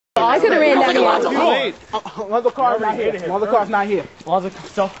I could have ran down here. Lonzo Carr's not here. Lonzo Carr's not here.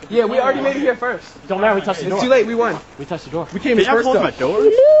 So? Yeah, we already made it here first. Don't matter, we touched the door. It's too late, we won. We touched the door. We came in first though. my door?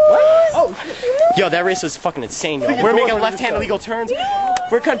 Oh, Yo, that race was fucking insane, yo. We're making left-hand illegal turns.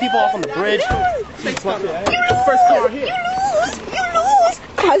 We're cutting people off on the bridge. first car here. You lose.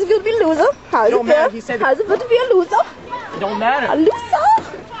 How's it feel to be a loser? How's it feel? How's it feel to be a loser? It don't matter. A loser?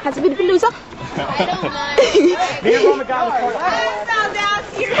 How's it feel to be a loser? Me and Roman got the car.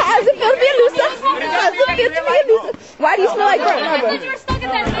 How's it feel to be a loser? How's it feel to be a loser? Why do you smell like burnt rubber? You were stuck in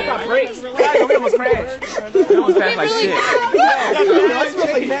that Brakes. We almost crashed. We almost crashed like shit. It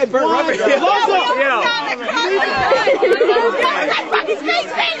smells like mad burnt rubber.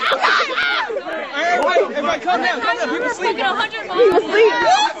 Everybody come down, people sleep. People sleep.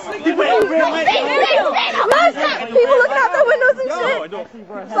 People looking out their windows and shit.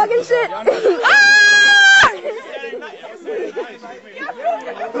 Fucking shit.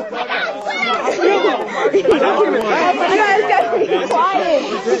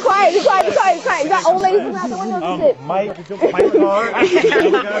 Quiet. You got old ladies looking out the windows and shit. Mike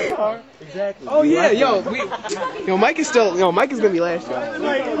car. Exactly. Oh yeah, yo, Mike is gonna be last year.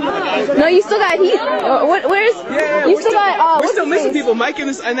 No, you still got heat. Where's? Yeah, you still got. We're still missing people. Mike and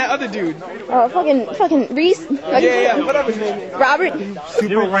that other dude. Fucking Reese. Yeah, whatever his name is. Robert.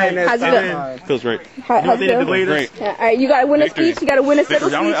 Super right. How's it feel? Feels great. How's it feel? Great. Yeah, all right, you gotta win a speech. You gotta win a settle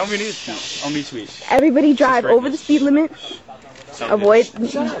I speech. don't need a speech. I don't need speech. Everybody drive over the speed limit. Avoid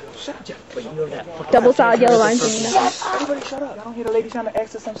double solid yellow lines. Everybody shut up. I don't hear the lady trying to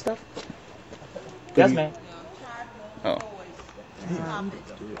ask us some stuff. Yes, man. Oh.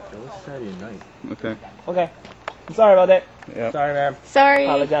 Okay. Okay. I'm sorry about that. Yeah. Sorry, ma'am. Sorry.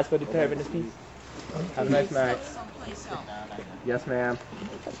 Apologize for disturbing this piece. Have a nice night. Yes, ma'am.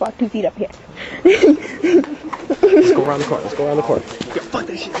 Let's walk 2 feet up here. Let's go around the court. Yo, fuck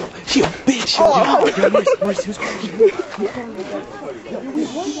that shit. She a bitch.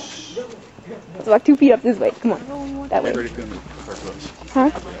 Let's walk 2 feet up this way. Come on. That way. Huh?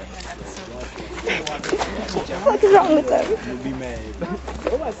 What the fuck is wrong with them? You'll be mad.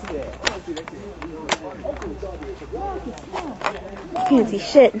 Can't see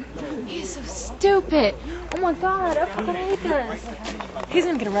shit. He's so stupid. Oh my god, I fucking hate this. He's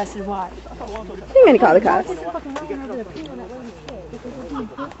gonna get arrested, watch. You're gonna call the cops.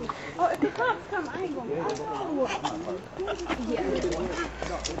 Oh, if the cops come, I ain't gonna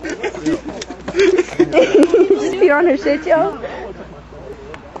Just beat on her shit, yo.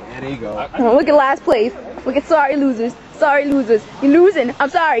 There you go. Look at last place. Look at sorry losers. Sorry losers. You're losing. I'm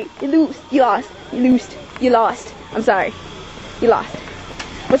sorry. You lose. You lost. You lost. You lost. I'm sorry. You lost.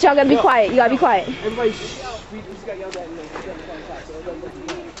 But y'all gotta be quiet. You gotta be quiet. Everybody, we just got yelled at.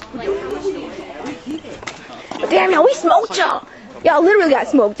 Damn, y'all, we smoked y'all. Y'all literally got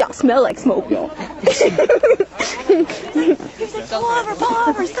smoked. Y'all smell like smoke, y'all. Pull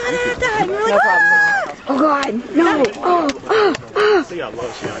over, sign it that. And we're like, ah! Oh God, no.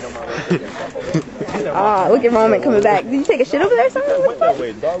 Ah, look at Roman coming back. Did you take a shit over there or something? What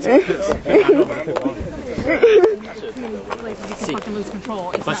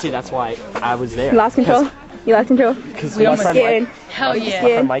But see, that's why I was there. You lost control? You lost control? Because I'm scared. Hell yeah.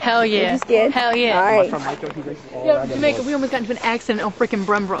 Scared. Hell yeah. You scared? Hell yeah. All right. Yo, Jamaica, we almost got into an accident on freaking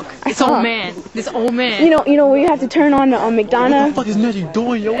Brembrook. This old man. This old man. You know where you have to turn on McDonough. What the fuck is Nettie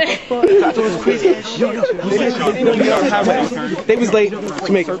doing, yo? What the fuck? That was crazy. They was late,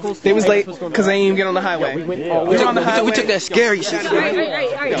 Jamaica. They was late because they didn't even get on the highway. We took that scary shit.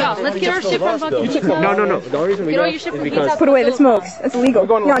 Alright. Y'all, let's get our shit from fucking pizza. No. The only reason we Get all your shit from pizza. Put away the smokes. That's illegal.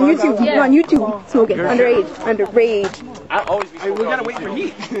 You're on YouTube. Yeah. You're on YouTube smoking. Underage. Underage. We gotta wait for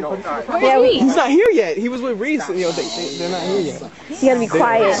Heat. Yeah, He's not here yet. He was with Reese. They're not here yet. you gotta be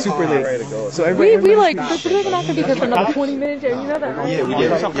quiet. Super late. So everybody. We like, we're not gonna be here for another 20 minutes, and you know that, right? Yeah, we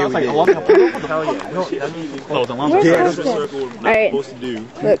did. Hell yeah. Oh, the llama. Where's Yeah, the that's the husband? circle. All right. Supposed to do.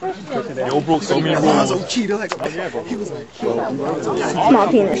 Look, Yo, broke so many rules. small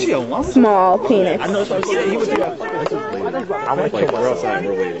penis. Small penis. I know. I went like we're outside.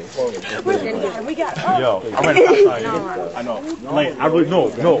 We're waiting. Yo, I went outside. I know. Like I really no.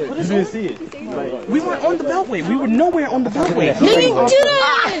 You didn't see it. We weren't on the Beltway. We were nowhere on the Beltway. No, you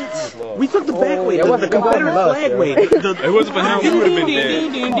didn't! We took the back way, the Confederate flag way. It wasn't for him. We would have been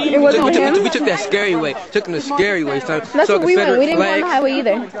dead. It wasn't him. We took that scary way. Took them the scary way. So That's what we went. We didn't go on the highway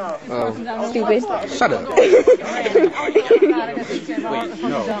either. Oh, Stupid. shut up.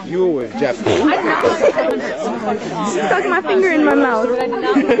 No, you were with Jeff. Stuck my finger in my mouth. I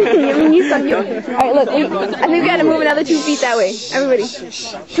mean, you stuck your. Alright, look. I think we gotta move another 2 feet that way. Everybody.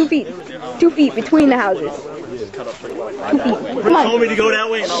 2 feet. 2 feet between the houses. Come on. told me to go that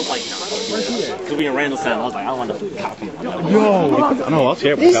way, and I was like, no. So we in Randallstown, I was like, I don't want to cop him. Yo, I know, I'll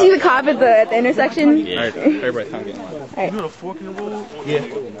share. Did you see the cop at the intersection? Yeah. Everybody, time getting one. Alright. a fork in the road?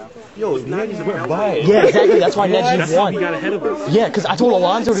 Yo, Ned's went by it. Yeah, exactly. That's why Ned's That's how won. he got ahead of us. Yeah, because I told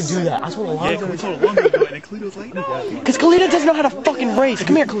Alonzo to do that. I told Yeah, Alonzo. we told Alonzo to do it, and Cleto was like, no. Because Kalita doesn't know how to fucking race.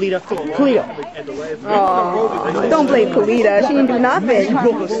 Come here, Kalita. Kalita. Aw, don't blame Kalita. She didn't do nothing.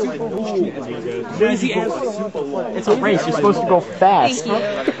 It's a race. You're supposed to go fast.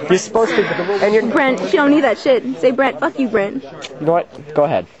 You're supposed to. And you're. Brent, she don't need that shit. Say Brent, fuck you, Brent. You know what? Go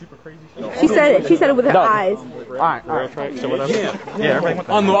ahead. She said it. She said it with her No. eyes. Alright. Yeah, everybody went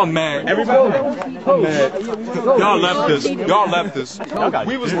I'm mad. Everybody. I'm mad. Y'all left us. Y'all left us.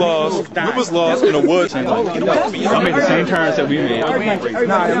 We was lost. We was lost in the woods. Y'all made the same turns that we made.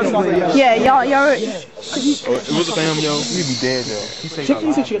 Yeah, y'all. It was a fam, yo. We'd be dead, though. You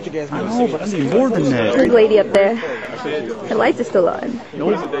said she got your gas. I know, but I need more than that. Big lady up there. Her lights are still on.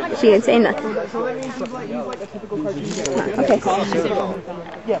 She didn't say nothing. Okay.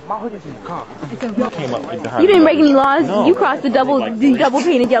 You didn't break any laws. You crossed the double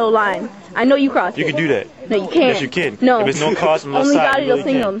painted yellow line. I know you crossed You it. can do that. No, you can't. Yes, you can. No. If there's no cars on the Only side, God you is really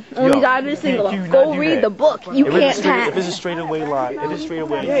single. can. Only God is single. You Go not do read that. the book. You If can't it's pass. if it's a straightaway line, if it's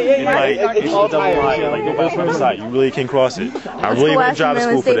straightaway, and like it's a double line, like nobody's on the side, you really can cross it. I really went to driver's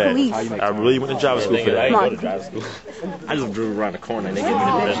school for that. I really went to driver's school for that. Come on. I just drove around the corner and they gave me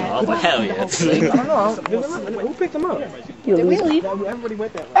the division. I was like, hell yeah. Who picked them up? You leave. Everybody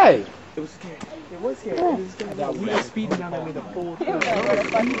went there. Hey. We were speeding down there with a full.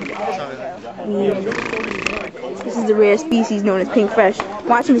 This is a rare species known as pink fresh.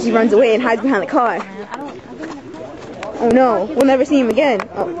 Watch him as he runs away and hides behind the car. Oh no, we'll never see him again.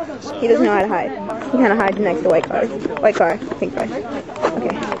 Oh, he doesn't know how to hide. He kind of hides next to white car. White car, pink fresh.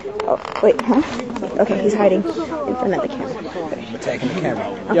 Okay. Oh, wait, huh? Okay, he's hiding in front of the camera.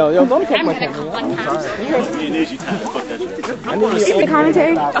 Yo, don't take my camera. Give me the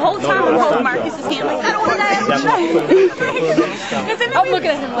commentary. The whole time I'm holding Marcus's hand like, I don't want to. I'm looking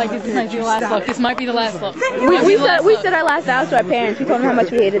at him like, this might be the last look. This might be the last look. We said our last vows to our parents. We told them how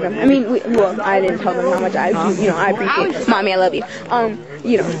much we hated them. I mean, well, I didn't tell them how much I appreciate them. Mommy, I love you. I'm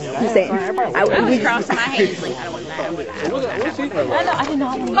saying. I was crossing my hands like, I don't want to. I did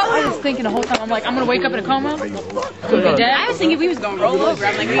not want to. I was thinking the whole time, I'm like, I'm going to wake up in a coma. I'm going to be dead. I was thinking we was going to roll over.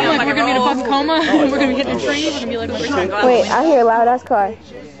 I'm like, we're going to be in a fucking coma. We're going to be hitting a tree. We're going to be like, Wait, I hear a loud ass car.